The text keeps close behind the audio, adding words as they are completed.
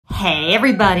Hey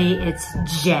everybody, it's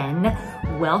Jen.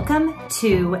 Welcome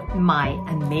to my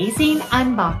amazing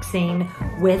unboxing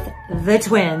with the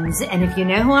twins. And if you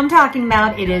know who I'm talking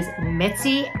about, it is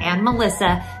Mitzi and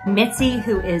Melissa. Mitzi,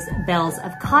 who is Bells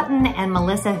of Cotton, and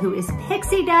Melissa, who is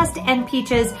Pixie Dust and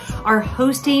Peaches, are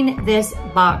hosting this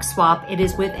box swap. It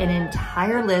is with an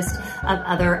entire list of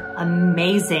other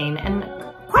amazing and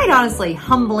quite honestly,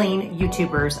 humbling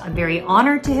YouTubers. I'm very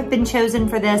honored to have been chosen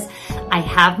for this. I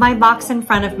have my box in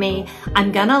front of me.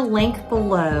 I'm gonna link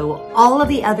below all of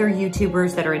the other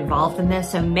YouTubers that are involved in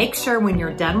this. So make sure when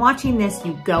you're done watching this,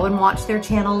 you go and watch their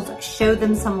channels, show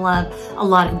them some love. A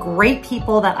lot of great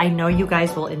people that I know you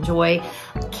guys will enjoy.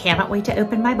 Cannot wait to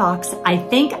open my box. I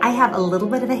think I have a little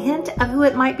bit of a hint of who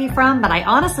it might be from, but I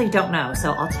honestly don't know.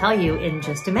 So I'll tell you in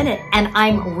just a minute. And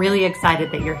I'm really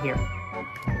excited that you're here.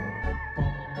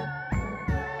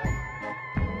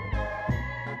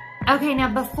 Okay,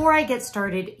 now before I get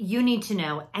started, you need to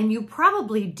know, and you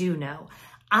probably do know,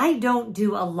 I don't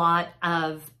do a lot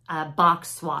of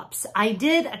box swaps. I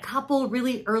did a couple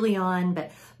really early on,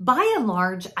 but by and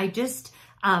large, I just,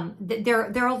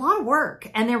 they're a lot of work,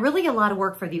 and they're really a lot of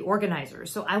work for the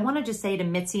organizers. So I want to just say to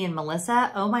Mitzi and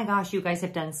Melissa, oh my gosh, you guys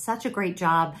have done such a great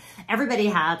job. Everybody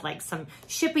had like some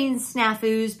shipping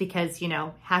snafus because, you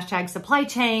know, hashtag supply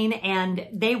chain, and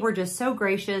they were just so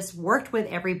gracious, worked with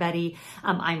everybody.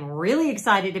 I'm really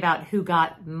excited about who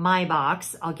got my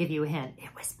box. I'll give you a hint. It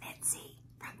was Mitzi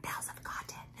from Bells of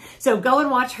Cotton. So go and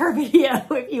watch her video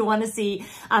if you want to see.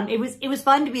 It was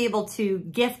fun to be able to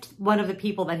gift one of the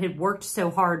people that had worked so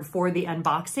hard for the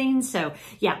unboxing. So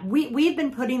yeah, we've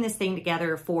been putting this thing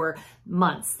together for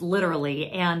months, literally.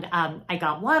 And I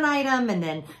got one item, and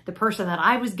then the person that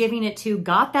I was giving it to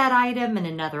got that item in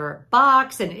another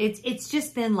box. And it's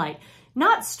just been like,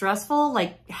 not stressful,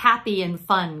 like happy and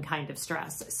fun kind of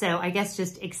stress. So I guess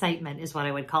just excitement is what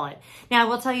I would call it. Now I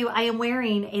will tell you, I am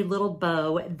wearing a little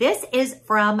bow. This is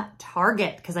from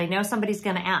Target, because I know somebody's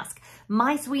gonna ask.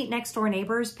 My sweet next door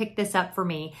neighbors picked this up for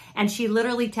me, and she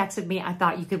literally texted me, I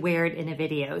thought you could wear it in a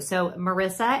video. So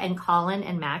Marissa and Colin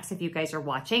and Max, if you guys are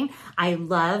watching, I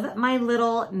love my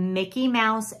little Mickey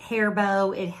Mouse hair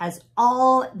bow. It has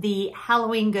all the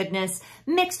Halloween goodness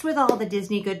mixed with all the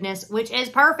Disney goodness, which is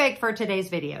perfect for today's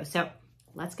video. So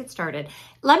let's get started.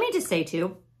 Let me just say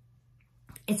too,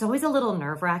 it's always a little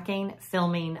nerve-wracking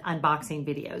filming unboxing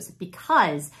videos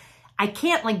because I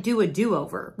can't like do a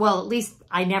do-over. Well, at least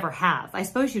I never have. I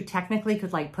suppose you technically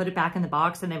could like put it back in the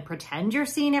box and then pretend you're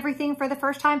seeing everything for the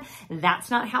first time.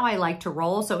 That's not how I like to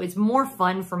roll. So it's more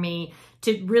fun for me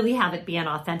to really have it be an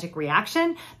authentic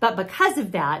reaction. But because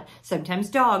of that, sometimes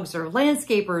dogs or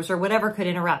landscapers or whatever could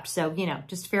interrupt. So, you know,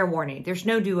 just fair warning. There's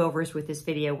no do-overs with this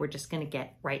video. We're just gonna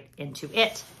get right into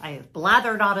it. I have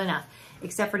blathered on enough,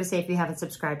 except for to say if you haven't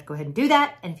subscribed, go ahead and do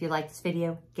that. And if you like this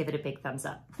video, give it a big thumbs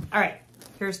up. All right.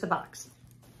 Here's the box.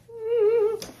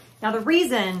 Now, the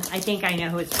reason I think I know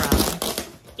who it's from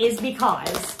is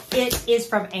because it is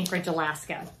from Anchorage,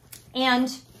 Alaska. And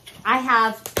I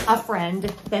have a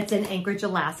friend that's in Anchorage,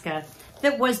 Alaska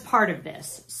that was part of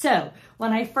this. So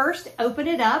when I first opened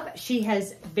it up, she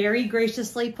has very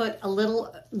graciously put a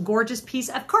little gorgeous piece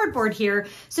of cardboard here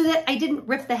so that I didn't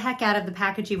rip the heck out of the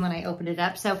packaging when I opened it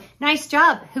up. So nice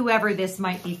job, whoever this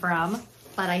might be from.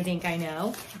 But I think I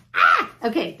know.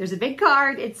 Okay, there's a big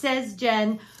card. It says,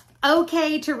 Jen,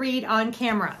 okay to read on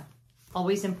camera.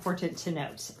 Always important to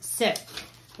note. So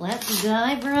let's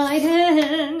dive right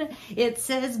in. It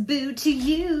says, boo to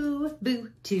you, and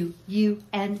boo to you,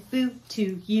 and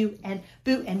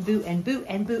boo, and boo, and boo,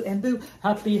 and boo, and boo.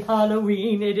 Happy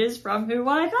Halloween. It is from who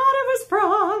I thought it was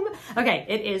from. Okay,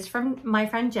 it is from my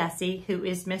friend Jessie, who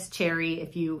is Miss Cherry.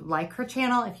 If you like her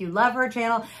channel, if you love her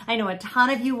channel, I know a ton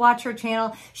of you watch her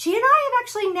channel. She and I have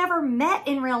actually never met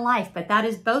in real life, but that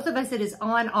is both of us. It is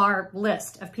on our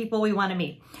list of people we want to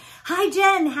meet. Hi,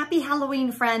 Jen. Happy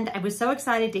Halloween, friend. I was so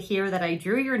excited to hear that I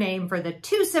drew your name for the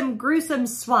Twosome Gruesome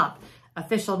swap.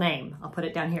 Official name. I'll put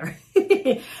it down here.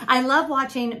 I love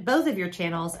watching both of your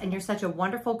channels, and you're such a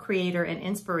wonderful creator and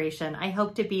inspiration. I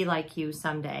hope to be like you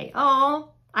someday. Oh,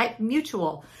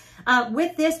 mutual.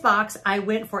 With this box, I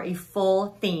went for a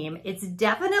full theme. It's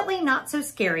definitely not so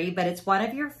scary, but it's one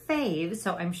of your faves,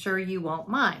 so I'm sure you won't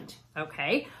mind.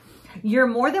 Okay. You're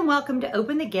more than welcome to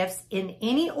open the gifts in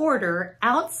any order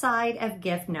outside of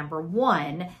gift number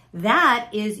 1. That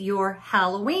is your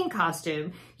Halloween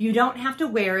costume. You don't have to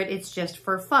wear it. It's just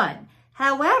for fun.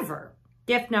 However,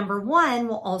 gift number 1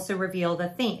 will also reveal the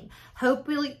theme. Hope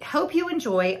you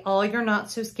enjoy all your not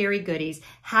so scary goodies.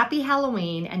 Happy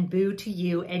Halloween, and boo to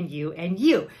you and you and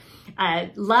you.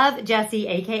 Love, Jessie,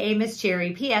 aka Miss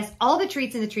Cherry. P.S. All the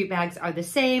treats in the treat bags are the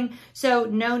same, so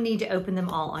no need to open them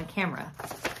all on camera.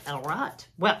 All right.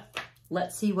 Well,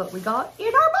 let's see what we got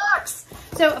in our box.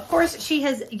 So, of course, she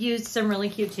has used some really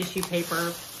cute tissue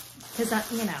paper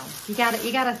because, you know, you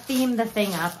gotta theme the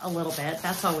thing up a little bit.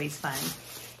 That's always fun.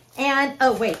 And,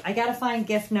 oh, wait, I gotta find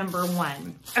gift number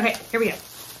 1. Okay, here we go.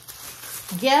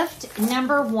 Gift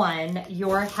number 1,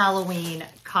 your Halloween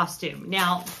costume.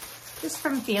 Now, just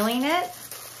from feeling it,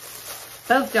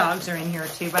 both dogs are in here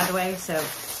too, by the way. So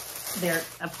they're,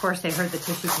 of course, they heard the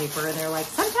tissue paper and they're like,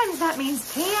 sometimes that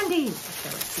means candy. Okay,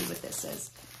 let's see what this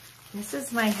is. This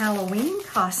is my Halloween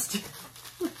costume.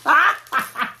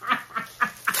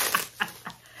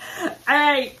 All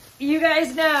right, you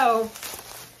guys know,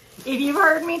 if you've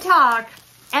heard me talk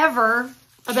ever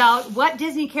about what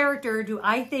Disney character do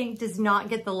I think does not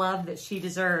get the love that she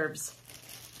deserves,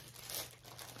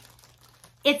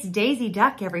 it's Daisy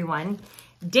Duck, everyone.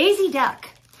 Daisy Duck,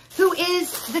 who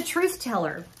is the truth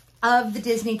teller of the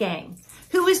Disney gang,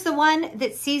 who is the one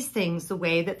that sees things the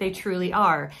way that they truly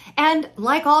are. And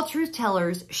like all truth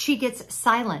tellers, she gets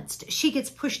silenced. She gets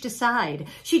pushed aside.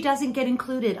 She doesn't get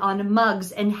included on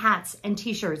mugs and hats and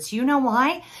t-shirts. You know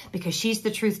why? Because she's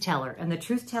the truth teller, and the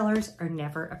truth tellers are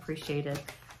never appreciated.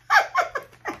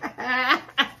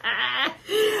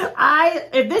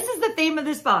 If this is the theme of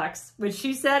this box, which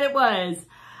she said it was,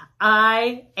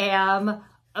 I am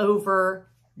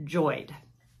overjoyed.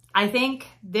 I think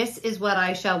this is what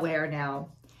I shall wear now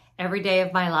every day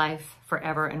of my life,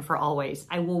 forever and for always.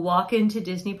 I will walk into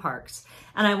Disney parks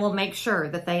and I will make sure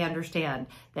that they understand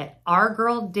that our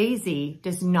girl Daisy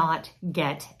does not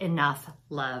get enough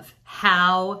love.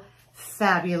 How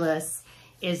fabulous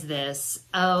is this?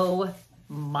 Oh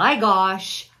my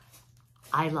gosh,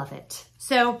 I love it.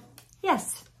 So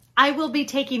yes, I will be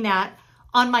taking that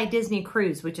on my Disney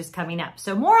cruise, which is coming up.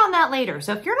 So more on that later.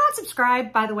 So if you're not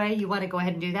subscribed, by the way, you want to go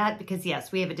ahead and do that because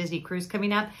yes, we have a Disney cruise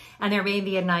coming up and there may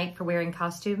be a night for wearing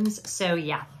costumes. So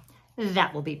yeah,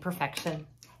 that will be perfection.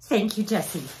 Thank you,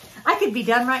 Jessie. I could be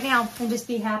done right now and just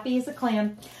be happy as a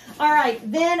clam. All right,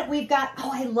 then we've got,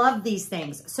 oh, I love these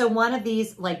things. So one of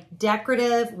these like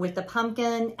decorative with the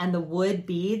pumpkin and the wood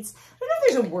beads. I don't know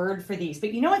if there's a word for these,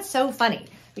 but you know, it's so funny.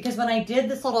 Because when I did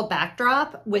this little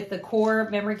backdrop with the core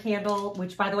memory candle,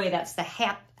 which by the way, that's the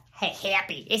happy.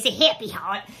 It's a happy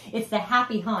haunt. It's the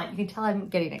happy haunt. You can tell I'm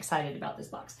getting excited about this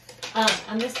box.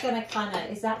 I'm just gonna kind of,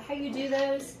 is that how you do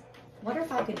those? I wonder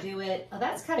if I could do it. Oh,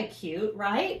 that's kind of cute,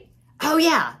 right? Oh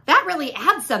yeah, that really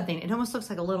adds something. It almost looks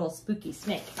like a little spooky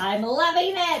snake. I'm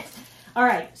loving it. All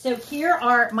right, so here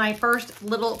are my first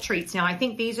little treats. Now I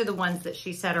think these are the ones that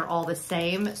she said are all the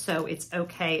same, so it's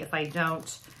okay if I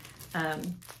don't.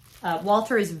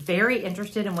 Walter is very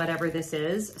interested in whatever this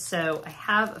is, so I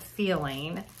have a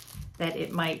feeling that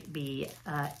it might be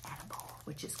edible,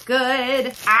 which is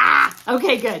good.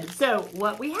 Okay, good. So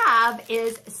what we have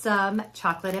is some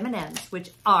chocolate M&Ms,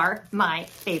 which are my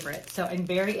favorite. So I'm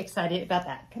very excited about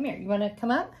that. Come here. You want to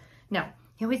come up? No,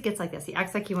 he always gets like this. He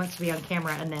acts like he wants to be on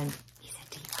camera, and then he's a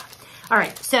diva. All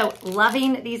right, so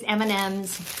loving these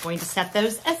M&Ms. Going to set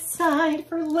those aside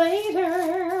for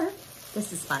later.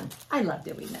 This is fun. I love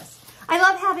doing this. I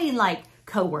love having like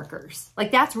coworkers. Like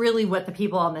that's really what the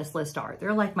people on this list are.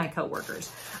 They're like my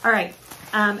coworkers. All right.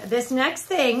 This next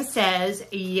thing says,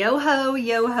 yo ho,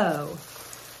 yo ho.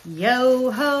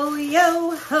 Yo ho,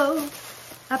 yo ho.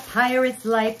 A pirate's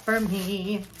life for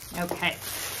me. Okay.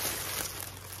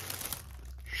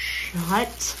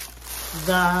 Shut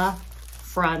the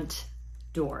front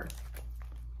door.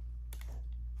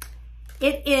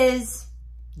 It is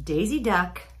Daisy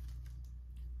Duck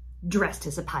dressed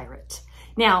as a pirate.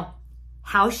 Now,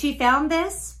 how she found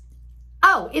this?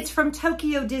 Oh, it's from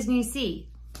Tokyo Disney Sea.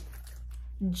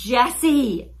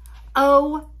 Jessie,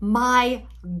 oh my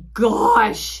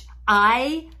gosh,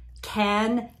 I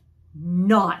cannot.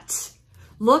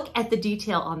 Look at the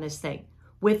detail on this thing.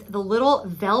 With the little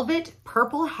velvet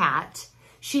purple hat,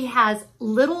 she has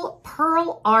little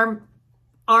pearl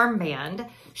armband.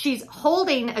 She's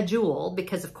holding a jewel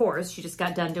because, of course, she just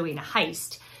got done doing a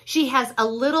heist. She has a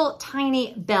little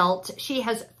tiny belt. She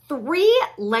has 3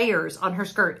 layers on her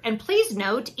skirt. And please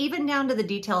note, even down to the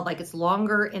detail, like it's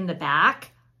longer in the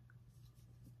back.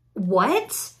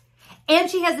 What? And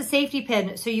she has a safety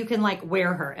pin so you can like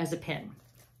wear her as a pin.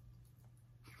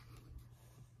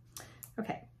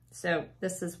 Okay, so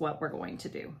this is what we're going to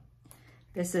do.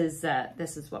 This is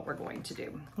what we're going to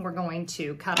do. We're going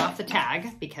to cut off the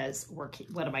tag because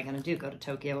what am I going to do? Go to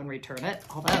Tokyo and return it?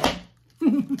 Although,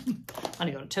 I'm going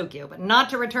to go to Tokyo, but not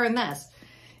to return this.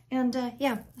 And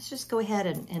yeah, let's just go ahead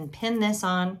and pin this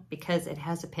on because it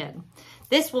has a pin.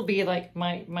 This will be like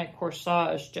my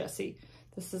corsage, Jessie.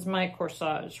 This is my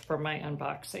corsage for my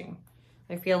unboxing.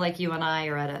 I feel like you and I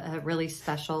are at a really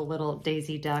special little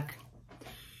Daisy Duck.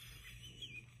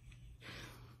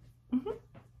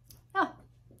 Oh.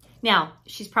 Now,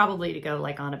 she's probably to go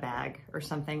like on a bag or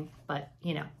something, but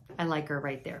you know, I like her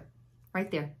right there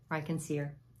where I can see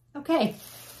her. Okay.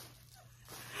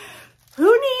 Who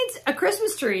needs a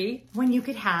Christmas tree when you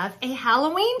could have a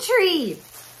Halloween tree?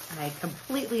 I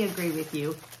completely agree with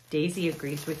you. Daisy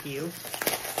agrees with you.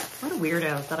 What a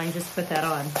weirdo that I just put that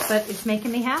on, but it's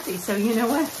making me happy. So you know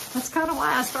what? That's kind of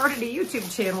why I started a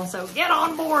YouTube channel. So get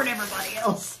on board, everybody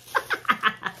else.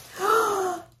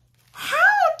 How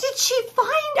did she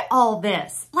find all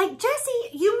this? Like, Jessie,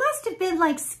 you must have been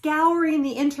like scouring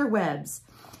the interwebs.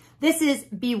 This is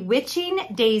Bewitching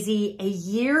Daisy, A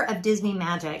Year of Disney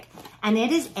Magic, and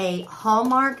it is a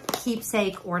Hallmark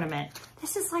keepsake ornament.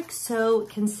 This is like so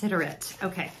considerate.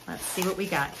 Okay, let's see what we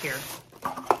got here.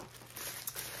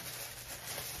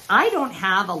 I don't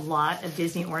have a lot of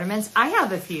Disney ornaments. I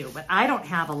have a few, but I don't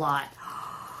have a lot.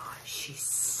 Oh, she's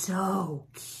so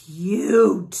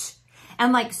cute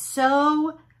and like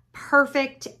so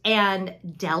perfect and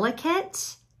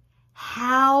delicate.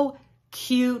 How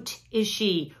cute is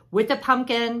she? With the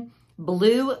pumpkin,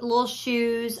 blue little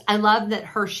shoes. I love that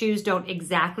her shoes don't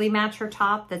exactly match her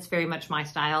top. That's very much my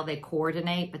style. They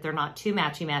coordinate, but they're not too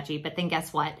matchy-matchy. But then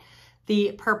guess what?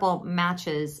 The purple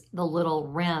matches the little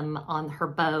rim on her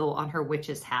bow on her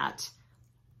witch's hat.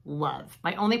 Love.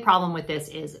 My only problem with this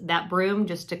is that broom,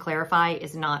 just to clarify,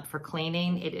 is not for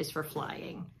cleaning. It is for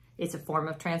flying. It's a form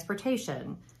of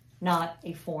transportation, not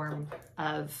a form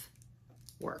of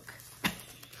work.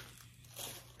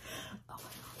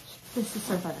 This is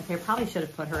so fun. Okay, I probably should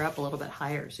have put her up a little bit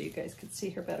higher so you guys could see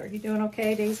her better. You doing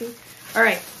okay, Daisy? All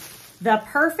right. The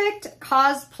perfect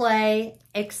cosplay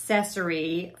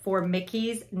accessory for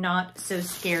Mickey's Not So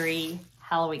Scary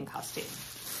Halloween costume.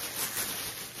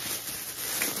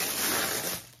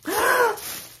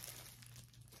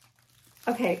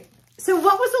 Okay, so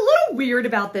what was a little weird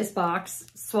about this box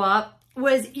swap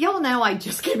was, y'all know I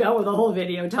just came out with a whole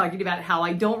video talking about how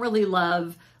I don't really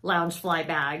love Loungefly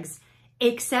bags,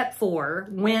 except for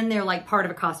when they're like part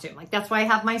of a costume. Like that's why I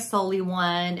have my Sully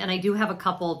one, and I do have a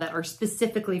couple that are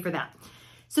specifically for that.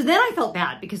 So then I felt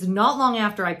bad because not long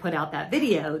after I put out that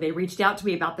video, they reached out to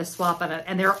me about this swap,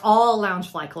 and they're all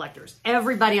Loungefly collectors,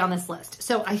 everybody on this list.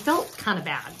 So I felt kind of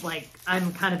bad, like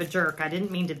I'm kind of a jerk. I didn't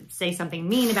mean to say something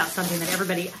mean about something that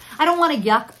everybody, I don't want to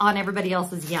yuck on everybody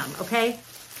else's yum, okay?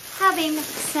 Having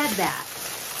said that,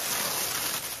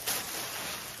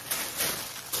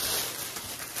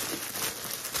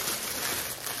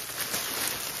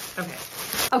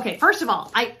 Okay, first of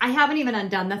all, I haven't even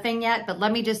undone the thing yet, but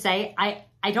let me just say,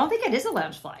 I don't think it is a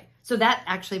Loungefly. So that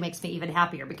actually makes me even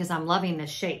happier because I'm loving this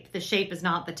shape. The shape is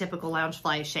not the typical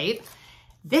Loungefly shape.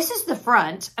 This is the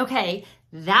front. Okay,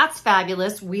 that's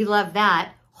fabulous. We love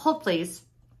that. Hold, please.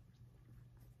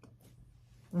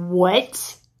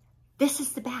 What? This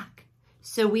is the back.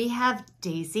 So we have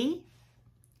Daisy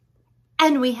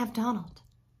and we have Donald.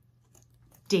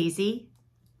 Daisy,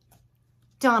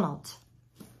 Donald.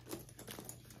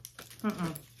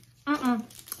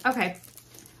 Okay.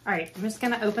 All right. I'm just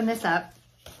going to open this up,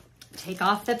 take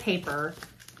off the paper.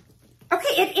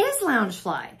 Okay. It is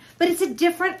Loungefly, but it's a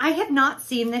different, I have not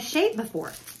seen this shape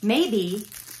before. Maybe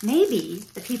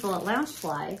the people at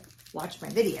Loungefly watched my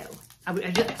video.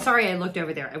 Sorry, I looked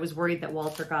over there. I was worried that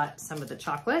Walter got some of the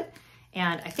chocolate.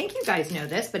 And I think you guys know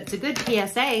this, but it's a good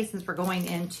PSA since we're going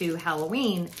into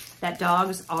Halloween that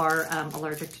dogs are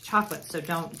allergic to chocolate. So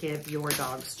don't give your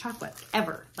dogs chocolate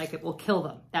ever. Like it will kill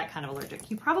them, that kind of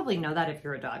allergic. You probably know that if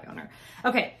you're a dog owner.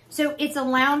 Okay, so it's a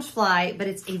Loungefly, but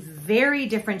it's a very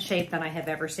different shape than I have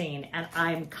ever seen. And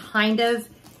I'm kind of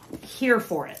here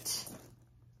for it.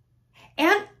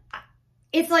 And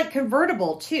it's like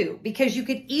convertible too, because you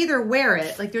could either wear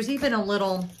it, like there's even a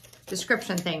little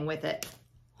description thing with it.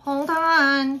 Hold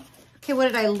on. Okay, what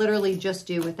did I literally just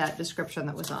do with that description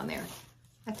that was on there?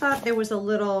 I thought there was a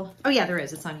little, oh yeah, there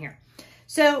is, it's on here.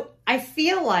 So I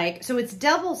feel like, so it's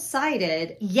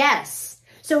double-sided, yes.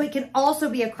 So it can also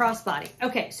be a crossbody.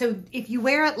 Okay, so if you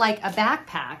wear it like a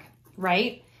backpack,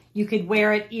 right? You could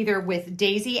wear it either with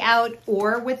Daisy out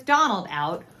or with Donald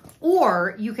out,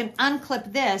 or you can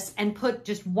unclip this and put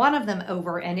just one of them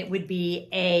over and it would be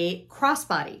a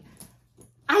crossbody.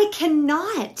 I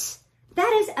cannot.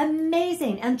 That is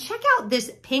amazing. And check out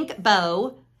this pink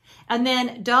bow. And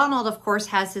then Donald, of course,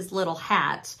 has his little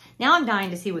hat. Now I'm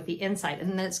dying to see what the inside,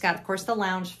 and then it's got, of course, the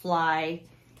Loungefly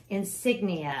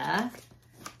insignia.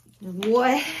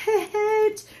 What?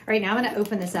 All right, now I'm going to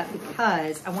open this up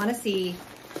because I want to see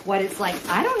what it's like.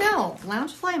 I don't know.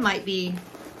 Loungefly might be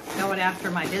going after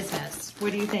my business.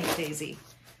 What do you think, Daisy?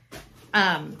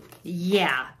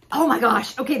 Yeah. Oh my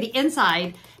gosh. Okay, the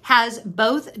inside has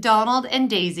both Donald and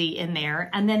Daisy in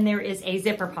there, and then there is a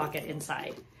zipper pocket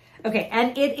inside. Okay,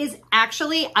 and it is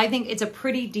actually, I think it's a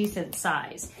pretty decent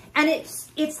size. And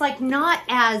it's like not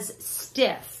as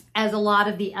stiff as a lot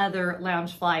of the other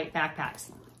Loungefly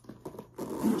backpacks.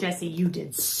 Jessie, you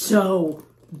did so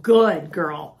good,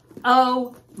 girl.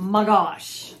 Oh my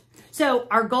gosh. So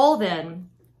our goal then,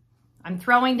 I'm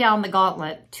throwing down the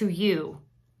gauntlet to you,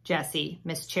 Jessie,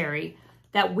 Miss Cherry,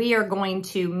 that we are going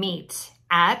to meet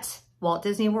at Walt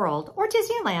Disney World or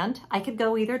Disneyland. I could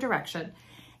go either direction.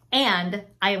 And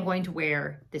I am going to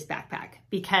wear this backpack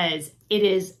because it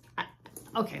is,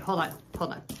 okay, hold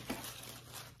on.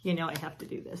 You know I have to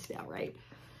do this now, right?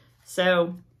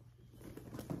 So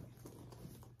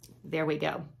there we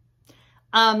go.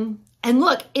 And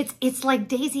look, it's like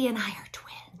Daisy and I are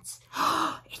twins.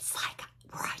 It's like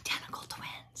we're identical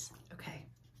twins. Okay.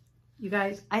 You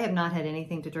guys, I have not had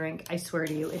anything to drink. I swear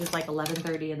to you, it is like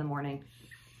 11:30 in the morning.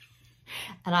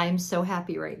 And I am so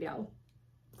happy right now.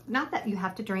 Not that you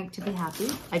have to drink to be happy.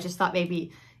 I just thought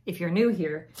maybe if you're new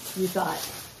here, you thought,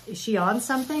 is she on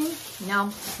something? No,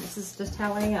 this is just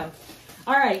how I am.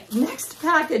 All right, next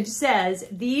package says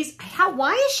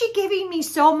why is she giving me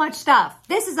so much stuff?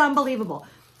 This is unbelievable.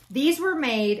 These were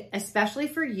made especially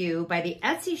for you by the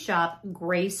Etsy shop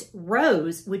Grace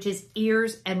Rose, which is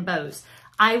ears and bows.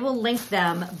 I will link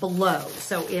them below.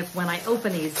 So if when I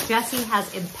open these, Jessie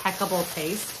has impeccable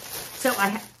taste. So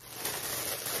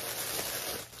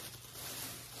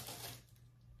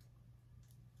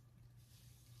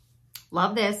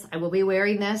love this. I will be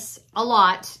wearing this a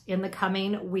lot in the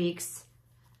coming weeks.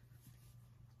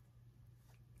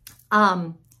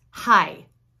 Hi.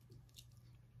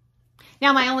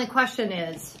 Now, my only question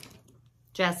is,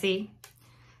 Jessie,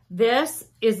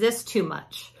 is this too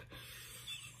much?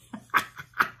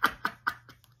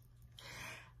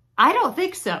 I don't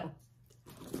think so.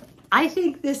 I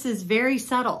think this is very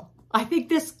subtle. I think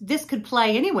this could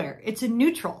play anywhere. It's a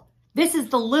neutral. This is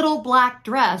the little black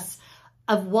dress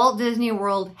of Walt Disney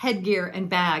World headgear and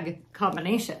bag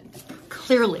combination.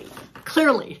 Clearly.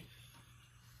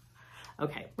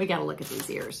 Okay, we gotta look at these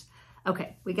ears.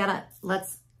 Okay,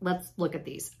 let's look at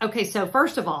these. Okay, so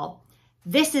first of all,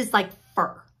 this is like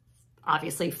fur.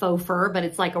 Obviously faux fur, but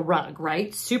it's like a rug,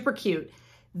 right? Super cute.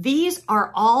 These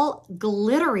are all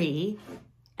glittery,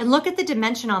 and look at the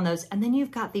dimension on those. And then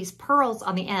you've got these pearls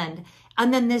on the end.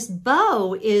 And then this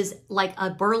bow is like a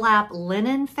burlap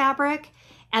linen fabric,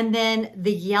 and then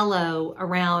the yellow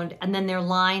around, and then they're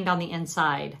lined on the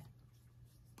inside.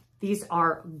 These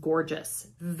are gorgeous.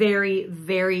 Very,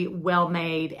 very well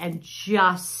made, and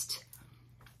just,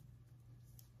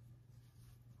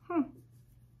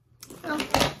 Well,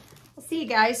 I'll see you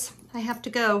guys. I have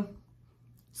to go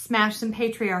smash some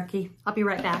patriarchy. I'll be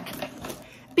right back.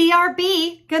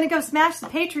 BRB, gonna go smash the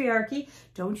patriarchy.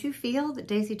 Don't you feel that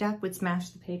Daisy Duck would smash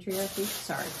the patriarchy?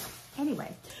 Sorry.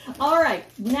 Anyway, all right,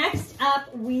 next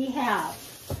up we have,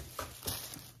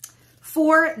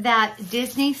 for that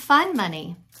Disney Fun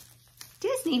Money.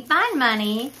 Disney Fun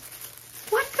Money?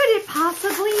 What could it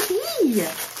possibly be? I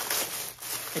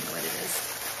know what it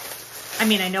is. I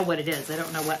mean, I know what it is. I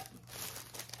don't know what.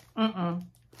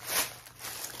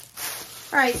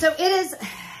 All right, so it is,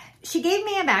 she gave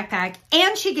me a backpack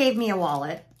and she gave me a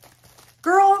wallet.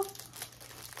 Girl,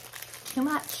 too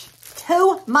much.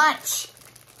 Too much.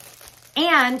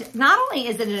 And not only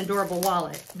is it an adorable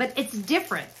wallet, but it's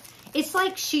different. It's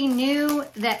like she knew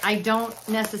that I don't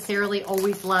necessarily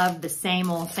always love the same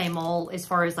old as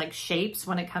far as like shapes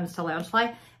when it comes to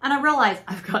Loungefly. And I realized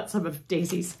I've got some of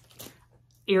Daisy's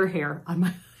ear hair on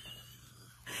my,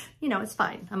 you know, it's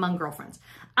fine among girlfriends.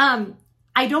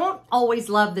 I don't always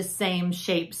love the same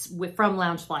shapes from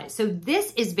Loungefly. So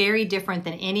this is very different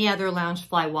than any other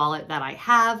Loungefly wallet that I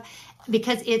have,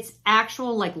 because it's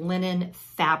actual like linen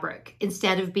fabric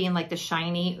instead of being like the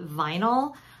shiny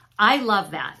vinyl. I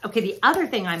love that. Okay, the other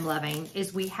thing I'm loving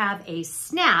is we have a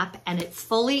snap and it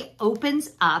fully opens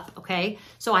up, okay?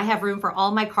 So I have room for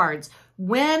all my cards.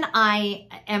 When I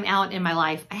am out in my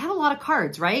life, I have a lot of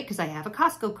cards, right? Because I have a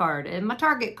Costco card and my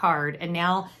Target card, and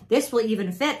now this will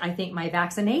even fit, I think, my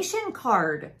vaccination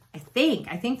card. I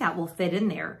think that will fit in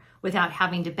there without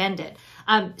having to bend it.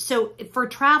 So for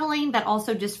traveling, but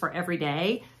also just for every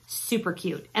day, super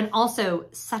cute. And also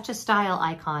such a style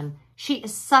icon. She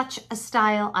is such a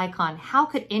style icon. How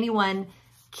could anyone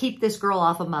keep this girl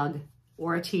off a mug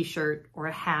or a t-shirt or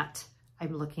a hat?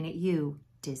 I'm looking at you.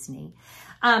 Disney.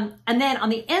 And then on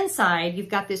the inside, you've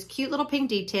got this cute little pink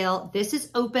detail. This is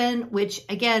open, which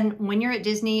again, when you're at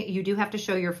Disney, you do have to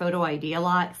show your photo ID a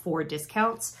lot for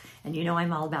discounts. And you know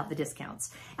I'm all about the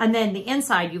discounts. And then the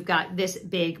inside, you've got this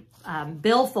big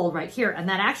bill fold right here. And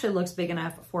that actually looks big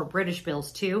enough for British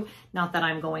bills too. Not that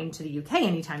I'm going to the UK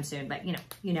anytime soon, but you know,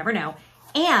 you never know.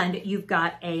 And you've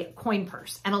got a coin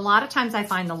purse. And a lot of times I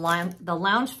find the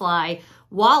Loungefly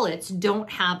wallets don't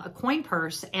have a coin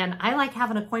purse, and I like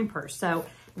having a coin purse. So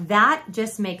that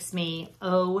just makes me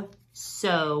oh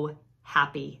so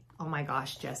happy. Oh my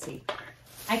gosh, Jessie.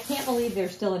 I can't believe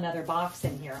there's still another box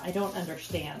in here. I don't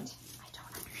understand.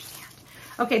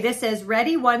 Okay, this says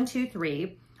ready 1, 2,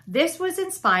 3. This was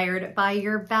inspired by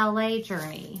your ballet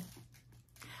journey.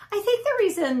 I think the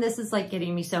reason this is like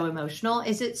getting me so emotional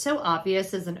is it's so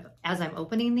obvious as I'm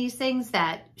opening these things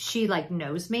that she like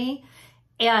knows me,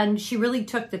 and she really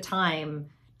took the time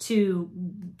to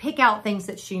pick out things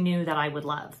that she knew that I would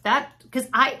love. That because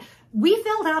we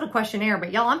filled out a questionnaire,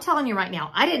 but y'all, I'm telling you right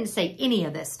now, I didn't say any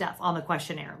of this stuff on the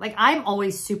questionnaire. Like I'm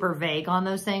always super vague on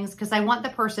those things because I want the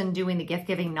person doing the gift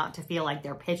giving not to feel like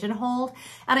they're pigeonholed.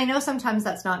 And I know sometimes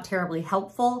that's not terribly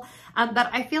helpful, but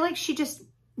I feel like she just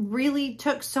really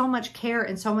took so much care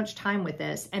and so much time with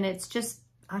this. And it's just,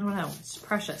 I don't know, it's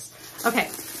precious. Okay,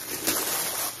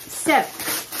 so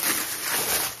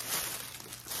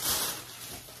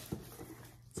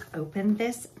let's open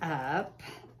this up.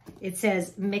 It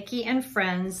says Mickey and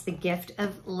Friends, the gift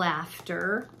of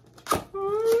laughter. Okay,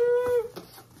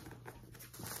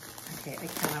 I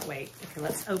cannot wait. Okay,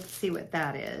 let's see what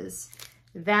that is.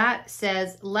 That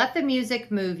says, let the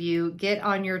music move you, get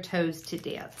on your toes to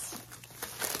dance.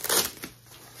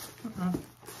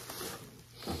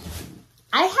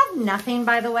 I have nothing,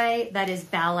 by the way, that is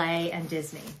ballet and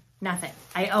Disney. Nothing.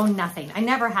 I own nothing. I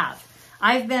never have.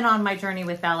 I've been on my journey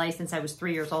with ballet since I was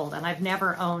 3 years old, and I've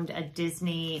never owned a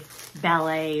Disney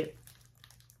ballet.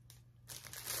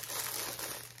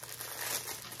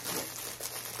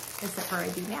 Except for I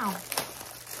do now.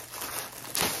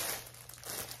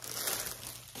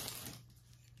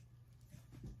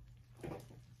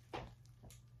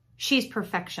 She's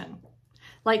perfection.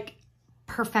 Like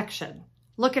perfection.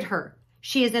 Look at her.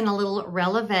 She is in a little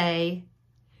releve.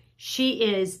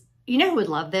 She is, you know who would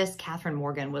love this? Catherine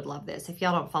Morgan would love this. If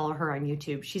y'all don't follow her on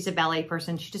YouTube, she's a ballet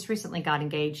person. She just recently got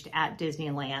engaged at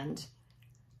Disneyland.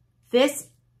 This,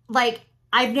 like,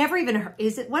 I've never even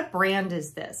heard, what brand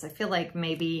is this? I feel like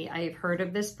maybe I've heard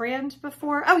of this brand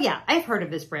before. Oh yeah, I've heard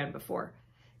of this brand before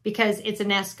because it's an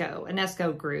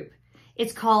Esco group.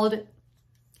 It's called,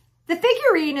 the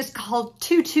figurine is called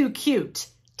Tutu Cute.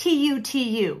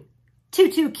 T-U-T-U.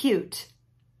 Tutu Cute.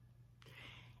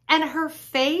 And her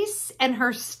face and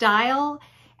her style,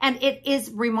 and it is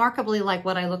remarkably like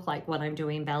what I look like when I'm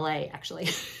doing ballet, actually.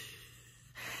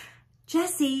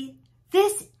 Jessie,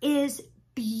 this is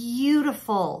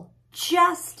beautiful.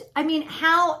 Just, I mean,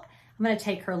 how, I'm going to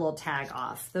take her little tag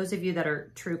off. Those of you that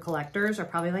are true collectors are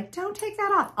probably like, don't take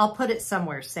that off. I'll put it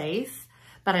somewhere safe,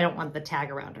 but I don't want the tag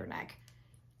around her neck.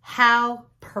 How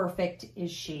perfect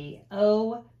is she?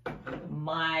 Oh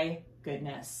my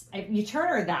goodness. You turn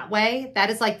her that way,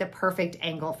 that is like the perfect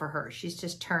angle for her. She's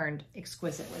just turned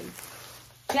exquisitely.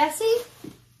 Jessie,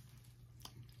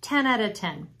 10 out of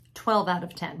 10, 12 out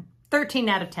of 10, 13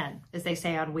 out of 10, as they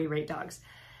say on We Rate Dogs.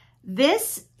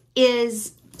 This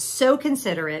is so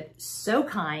considerate, so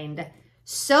kind,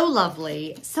 so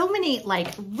lovely, so many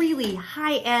like really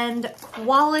high-end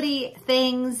quality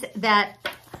things that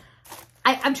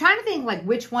I'm trying to think like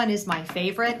which one is my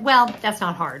favorite. Well, that's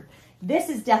not hard. This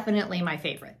is definitely my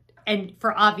favorite, and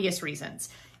for obvious reasons.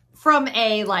 From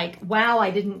a like, wow,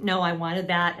 I didn't know I wanted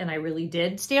that and I really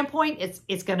did standpoint,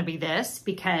 it's going to be this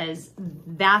because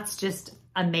that's just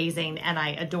amazing and I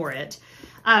adore it.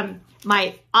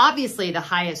 Obviously the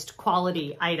highest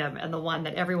quality item and the one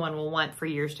that everyone will want for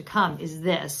years to come is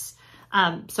this.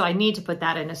 So I need to put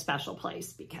that in a special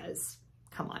place because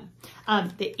come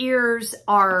on. The ears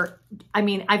are, I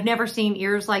mean, I've never seen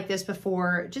ears like this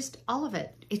before. Just all of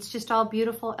it. It's just all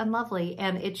beautiful and lovely.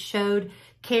 And it showed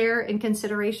care and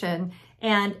consideration.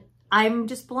 And I'm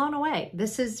just blown away.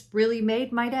 This has really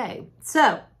made my day.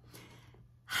 So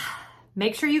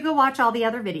make sure you go watch all the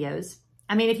other videos.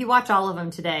 I mean, if you watch all of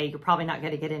them today, you're probably not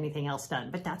going to get anything else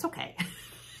done, but that's okay.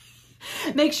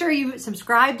 Make sure you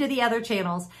subscribe to the other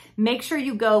channels. make sure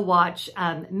you go watch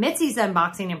Mitzi's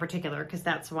unboxing in particular, because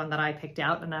that's the one that I picked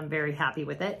out and I'm very happy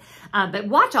with it. But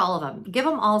watch all of them. Give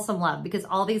them all some love, because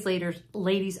all these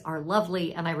ladies are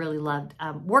lovely, and I really loved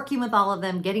working with all of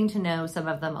them, getting to know some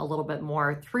of them a little bit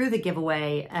more through the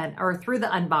giveaway or through the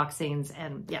unboxings.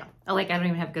 And yeah, I don't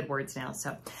even have good words now.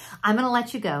 So I'm going to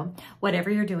let you go, whatever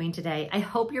you're doing today. I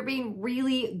hope you're being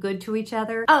really good to each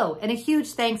other. Oh, and a huge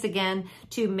thanks again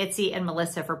to Mitzi and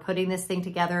Melissa for putting this thing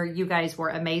together. You guys were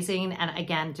amazing. And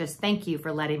again, just thank you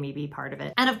for letting me be part of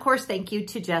it. And of course, thank you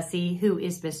to Jessie, who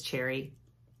is Miss Cherry.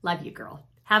 Love you, girl.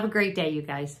 Have a great day, you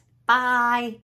guys. Bye.